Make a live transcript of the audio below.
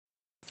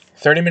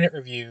30-minute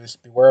reviews,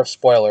 Beware of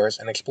Spoilers,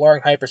 and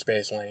Exploring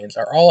Hyperspace Lanes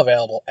are all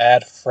available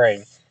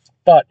ad-free.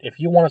 But if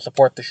you want to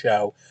support the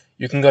show,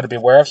 you can go to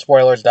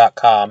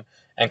bewareofspoilers.com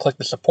and click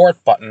the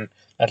support button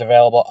that's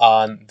available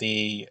on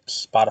the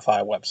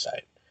Spotify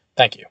website.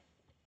 Thank you.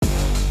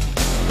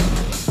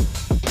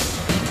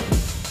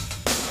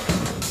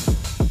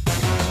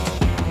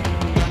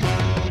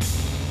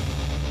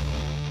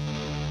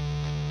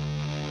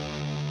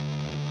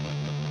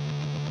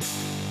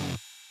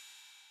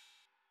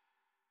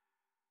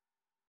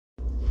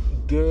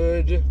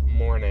 Good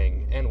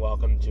morning, and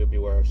welcome to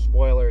Beware of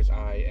Spoilers.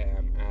 I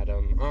am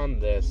Adam on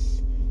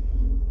this,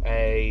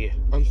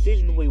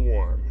 unseasonably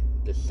warm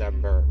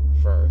December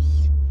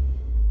 1st.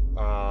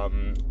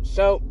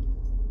 So,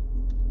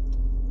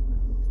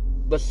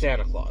 the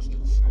Santa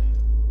Clauses.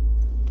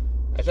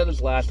 I said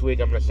this last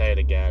week, I'm going to say it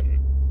again.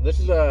 This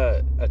is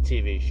a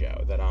TV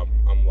show that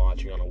I'm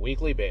watching on a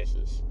weekly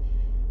basis.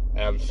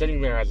 And I'm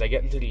sitting there as I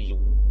get into these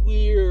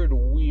weird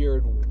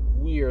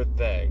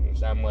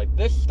things. I'm like,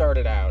 this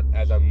started out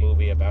as a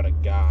movie about a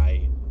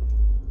guy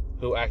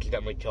who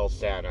accidentally kills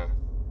Santa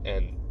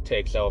and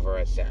takes over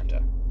as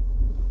Santa.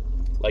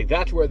 Like,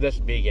 that's where this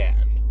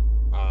began.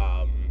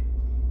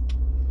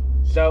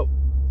 So,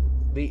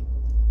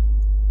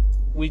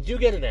 we do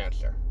get an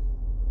answer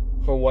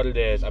for what it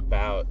is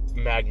about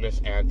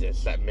Magnus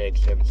Antis that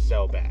makes him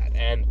so bad.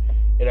 And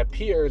it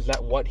appears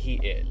that what he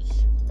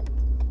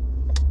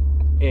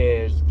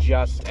is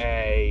just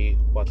a,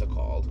 what's it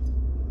called?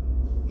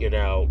 You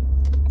know,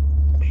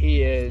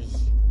 he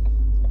is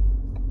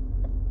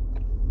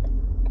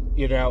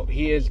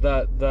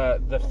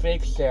the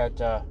fake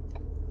Santa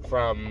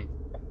from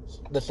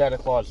the Santa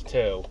Claus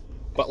 2,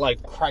 but,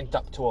 like, cranked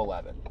up to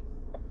 11.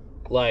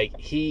 Like,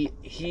 he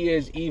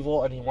is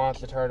evil and he wants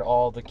to turn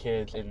all the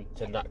kids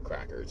into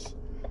nutcrackers.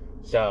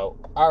 So,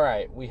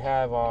 alright, we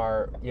have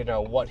our,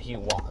 what he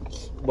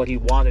wants. What he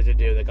wanted to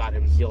do that got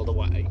him sealed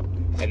away.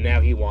 And now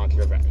he wants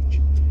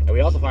revenge. And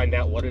we also find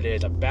out what it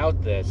is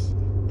about this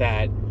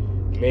that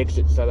makes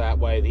it so that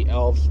way the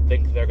elves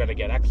think they're going to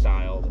get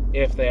exiled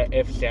if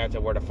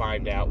Santa were to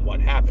find out what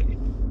happened.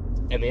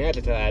 And the answer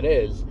to that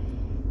is,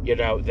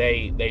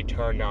 they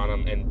turned on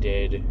him and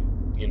did,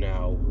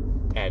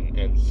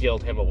 and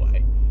sealed him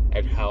away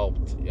and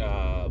helped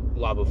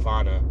La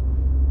Befana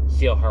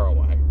seal her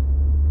away.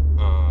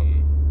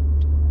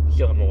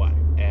 Seal him away.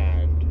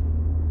 And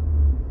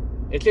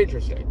it's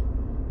interesting,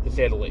 to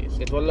say the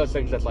least. It's one of those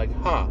things that's like,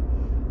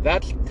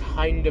 that's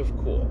kind of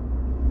cool.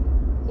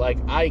 Like,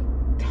 I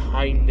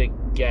kind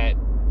of get,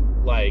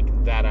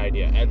 like, that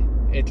idea.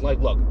 And it's like,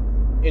 look,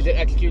 is it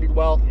executed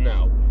well?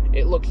 No.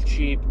 It looks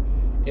cheap.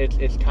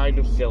 It's kind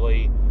of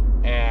silly.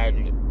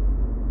 And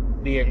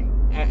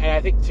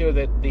I think, too,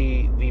 that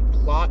the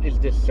plot is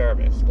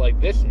disserviced. Like,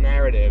 this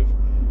narrative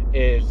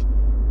is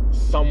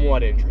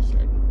somewhat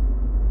interesting.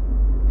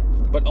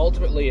 But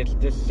ultimately, it's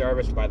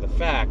disserviced by the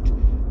fact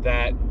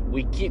that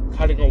we keep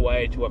cutting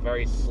away to a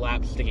very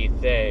slapsticky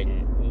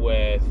thing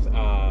with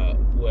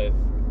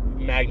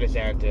Magnus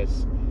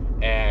Antis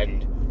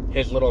and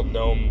his little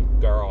gnome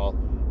girl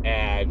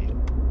and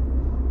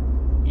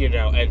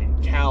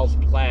Cal's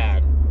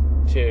plan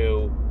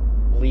to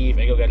leave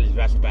and go get his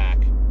vest back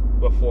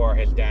before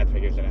his dad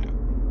figures it out.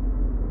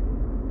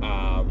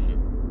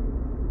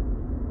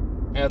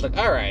 And it's like,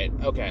 alright,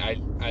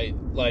 okay,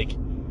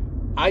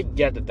 I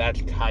get that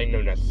that's kind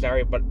of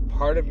necessary, but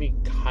part of me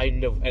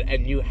kind of,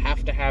 and you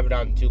have to have it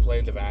on two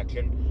planes of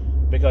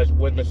action, because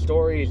when the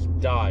story's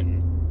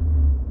done,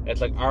 it's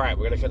like, alright,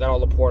 we're going to shut down all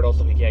the portals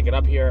so he can't get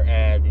up here,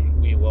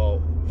 and we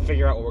will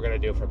figure out what we're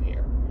going to do from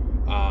here.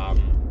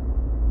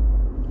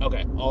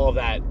 Okay, all of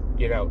that,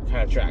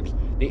 kind of tracks.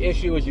 The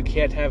issue is you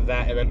can't have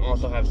that and then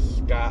also have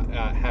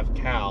have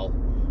Cal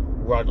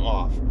run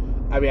off.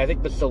 I mean, I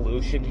think the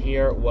solution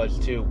here was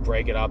to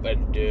break it up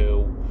and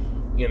do,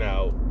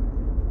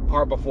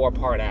 part before,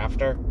 part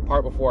after.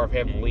 Part before of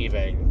him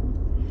leaving,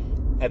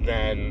 and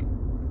then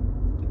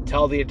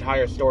tell the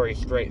entire story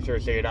straight through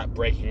so you're not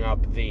breaking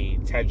up the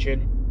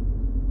tension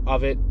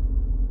of it.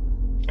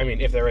 I mean,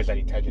 if there is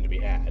any tension to be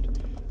had.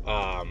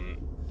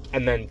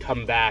 And then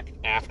come back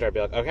after and be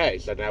like, okay,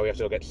 so now we have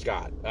to go get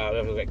Scott. We have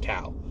to go get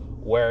Cal.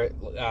 Where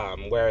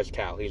is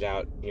Cal? He's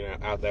out,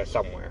 out there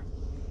somewhere.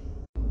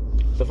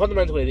 So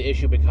fundamentally, the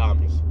issue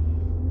becomes,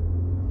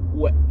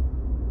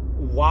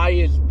 why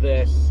is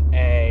this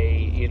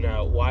I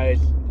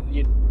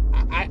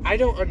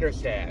don't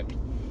understand.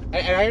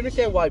 And I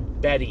understand why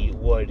Betty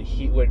would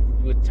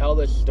tell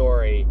this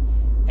story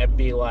and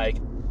be like,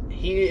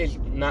 he is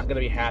not going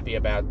to be happy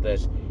about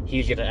this.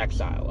 He's going to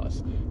exile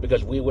us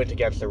because we went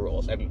against the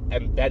rules.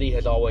 And Betty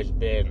has always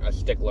been a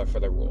stickler for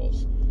the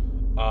rules.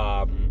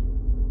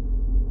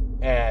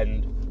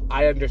 And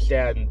I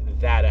understand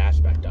that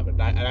aspect of it.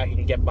 And I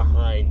can get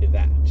behind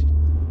that.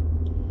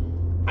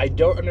 I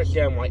don't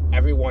understand why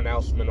everyone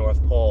else in the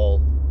North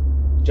Pole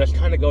just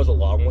kind of goes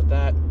along with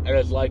that. And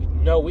it's like,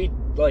 no,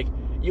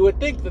 you would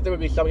think that there would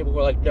be some people who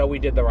are like, no, we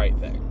did the right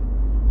thing.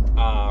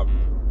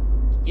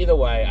 Either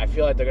way, I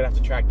feel like they're going to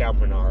have to track down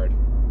Bernard.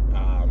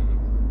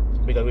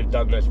 because we've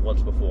done this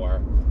once before,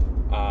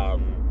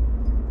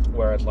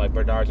 where it's like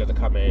Bernard's going to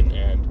come in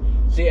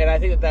and see, and I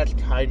think that's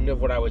kind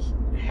of what I was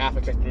half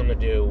expecting them to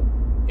do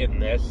in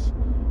this,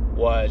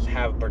 was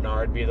have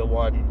Bernard be the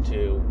one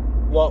to,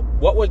 well,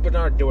 what was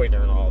Bernard doing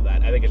during all of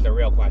that? I think is the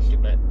real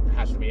question that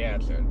has to be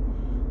answered.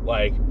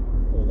 Like,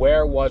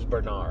 where was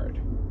Bernard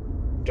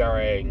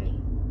during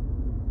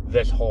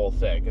this whole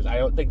thing? Because I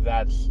don't think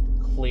that's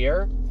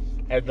clear,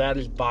 and that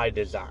is by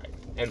design.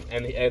 And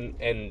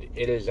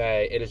it is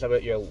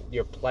something that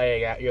you're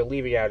playing out, you're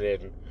leaving out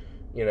in,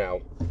 you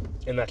know,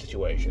 in that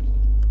situation.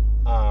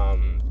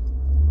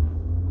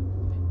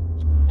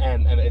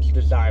 And it's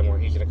designed where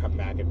he's gonna come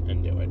back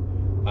and do it.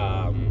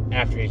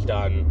 After he's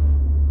done,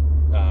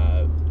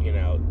 you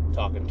know,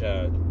 talking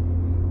to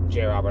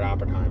J. Robert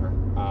Oppenheimer.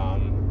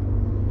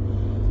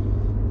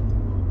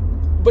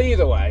 But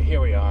either way,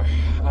 here we are.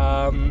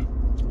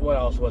 What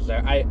else was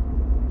there?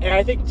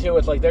 I think too,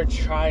 it's like they're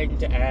trying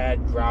to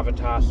add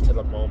gravitas to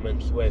the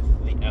moments with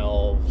the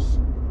elves.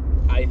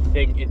 I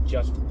think it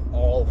just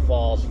all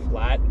falls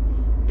flat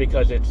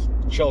because it's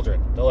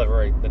children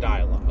delivering the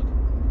dialogue.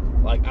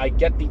 Like, I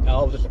get the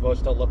elves are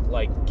supposed to look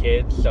like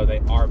kids, so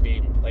they are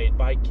being played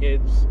by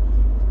kids.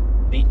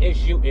 The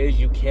issue is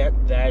you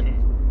can't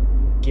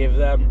then give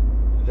them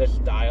this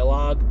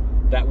dialogue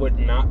that would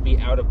not be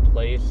out of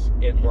place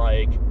in,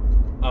 like,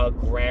 a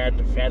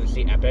grand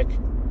fantasy epic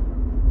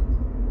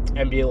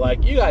and be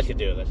like, you guys can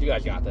do this, you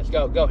guys got this,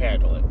 go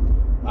handle it.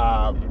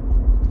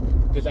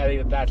 Because I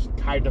think that's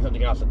kind of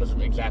something else that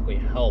doesn't exactly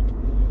help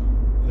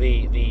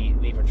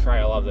the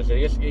portrayal of this.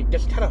 It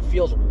just kind of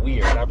feels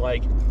weird. I'm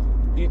like,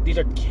 these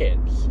are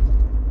kids.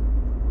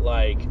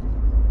 Like,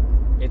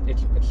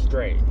 it's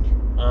strange.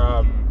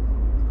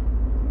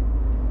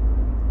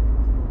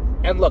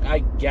 And look, I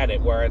get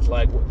it, where it's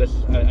like, this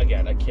is,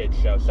 again, a kid's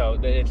show, so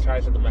it's trying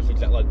to send the message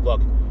that, like, look,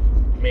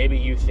 maybe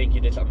you think you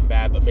did something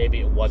bad, but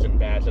maybe it wasn't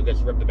bad, so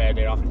just rip the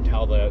Band-Aid off and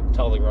tell the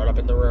grown-up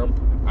in the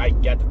room. I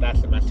get that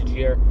that's the message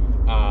here,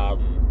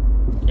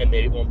 and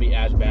maybe it won't be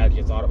as bad as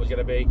you thought it was going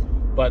to be,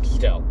 but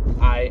still,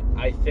 I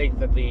think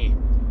that the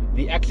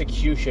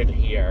execution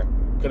here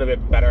could have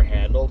been better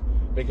handled,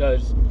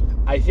 because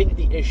I think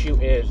the issue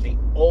is the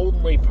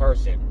only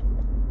person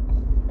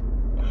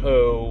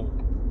who,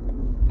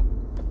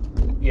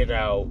 you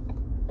know,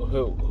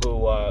 who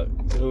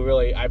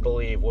really, I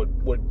believe,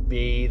 would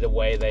be the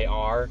way they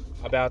are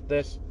about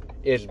this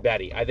is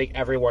Betty. I think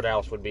everyone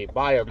else would be,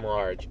 by and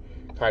large,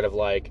 kind of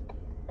like,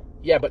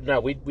 yeah, but no,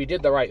 we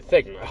did the right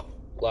thing, though.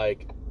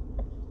 Like,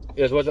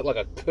 it wasn't like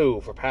a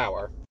coup for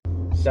power.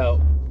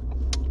 So,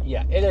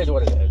 yeah, it is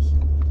what it is.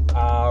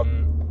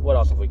 What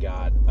else have we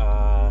got?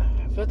 I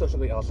feel like there's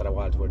something else that I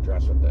wanted to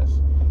address with this.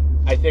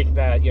 I think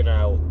that, you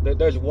know,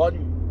 there's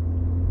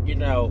one, you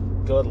know,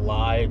 good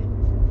line,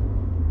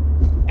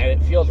 and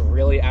it feels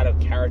really out of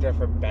character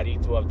for Betty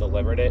to have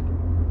delivered it,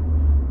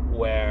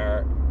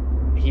 where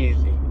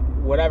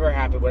whatever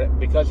happened,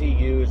 because he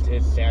used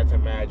his Santa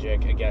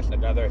magic against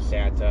another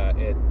Santa,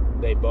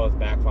 they both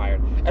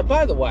backfired. And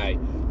by the way,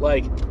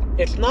 like,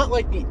 it's not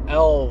like the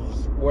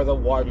elves were the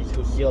ones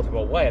who sealed him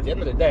away. At the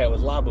end of the day, it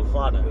was La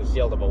Befana who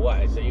sealed him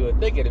away. So you would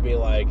think it'd be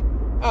like,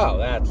 oh,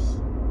 that's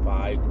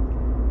fine.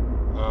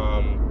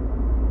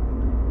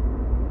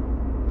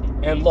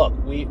 And look,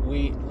 we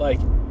like,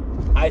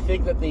 I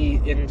think that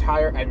the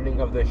entire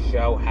ending of this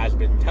show has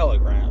been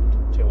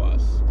telegraphed to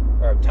us,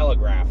 or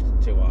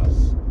photographed to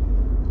us.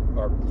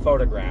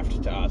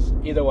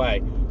 Either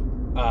way,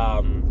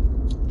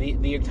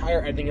 the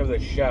entire ending of the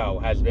show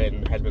has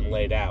been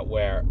laid out,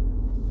 where,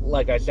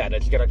 like I said,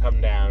 it's gonna come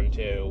down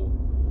to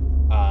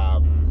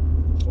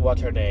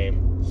what's her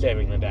name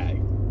saving the day.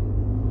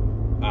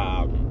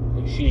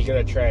 She's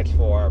gonna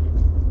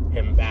transform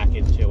him back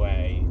into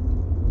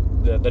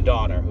the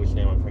daughter, whose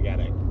name I'm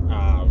forgetting.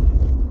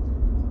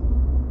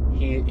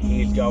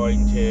 He's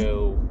going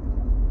to,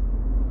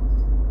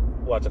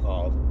 what's it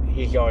called?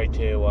 He's going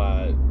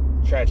to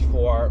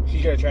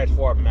she's going to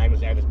transform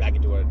Magnus Anders back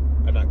into a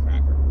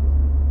nutcracker.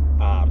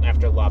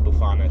 After La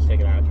Befana is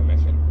taken out of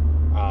commission.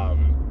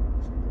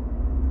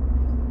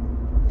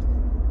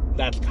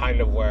 That's kind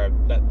of where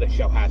the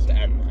show has to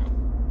end now.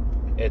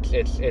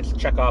 It's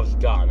Chekhov's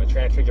gun. The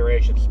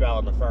transfiguration spell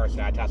in the first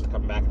act has to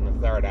come back in the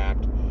third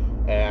act.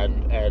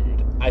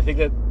 And I think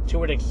that,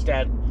 to an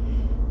extent,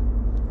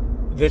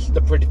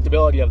 the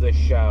predictability of this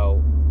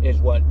show is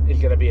what is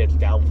going to be its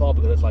downfall,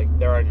 because it's like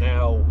there are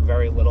now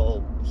very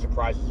little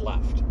surprises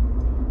left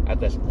at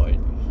this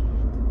point.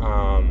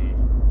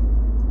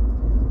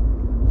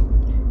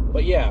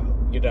 But yeah,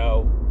 you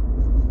know,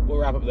 we'll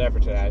wrap up there for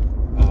today.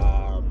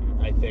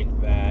 I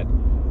think that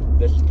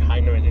this is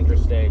kind of an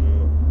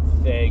interesting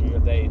thing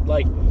that they,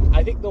 like,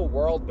 I think the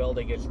world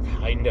building is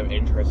kind of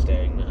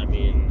interesting. I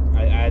mean,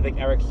 I think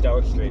Eric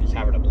Stonestreet is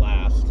having a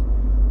blast.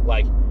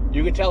 Like,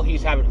 you can tell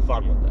he's having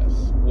fun with this,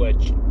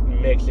 which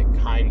makes it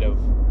kind of,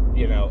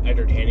 you know,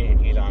 entertaining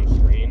when he's on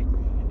screen.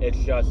 It's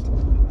just,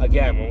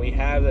 again, when we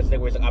have this thing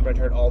where it's like, I'm going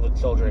to turn all the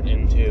children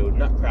into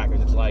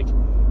nutcrackers, it's like,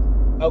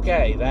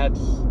 okay, that's,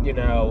 you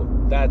know,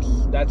 that's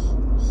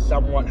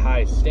somewhat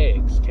high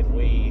stakes? Can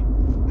we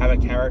have a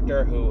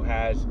character who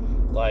has,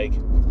 like,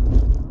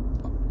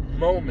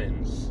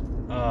 moments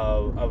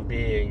of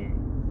being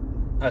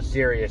a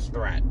serious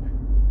threat?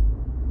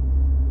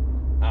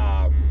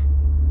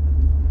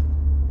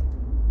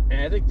 And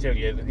I think, too,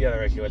 the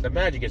other issue is the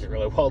magic isn't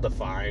really well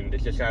defined.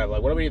 It's just kind of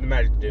like, what do we need the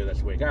magic to do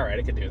this week? Alright,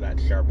 it can do that.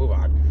 Sure, move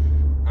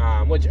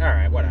on. Which,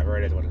 alright, whatever.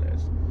 It is what it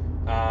is.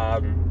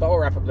 But we'll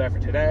wrap up there for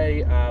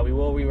today. We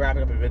will be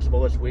wrapping up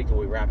Invincible this week,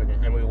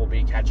 and we will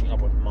be catching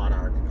up with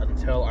Monarch.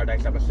 Until our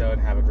next episode,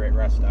 have a great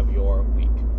rest of your week.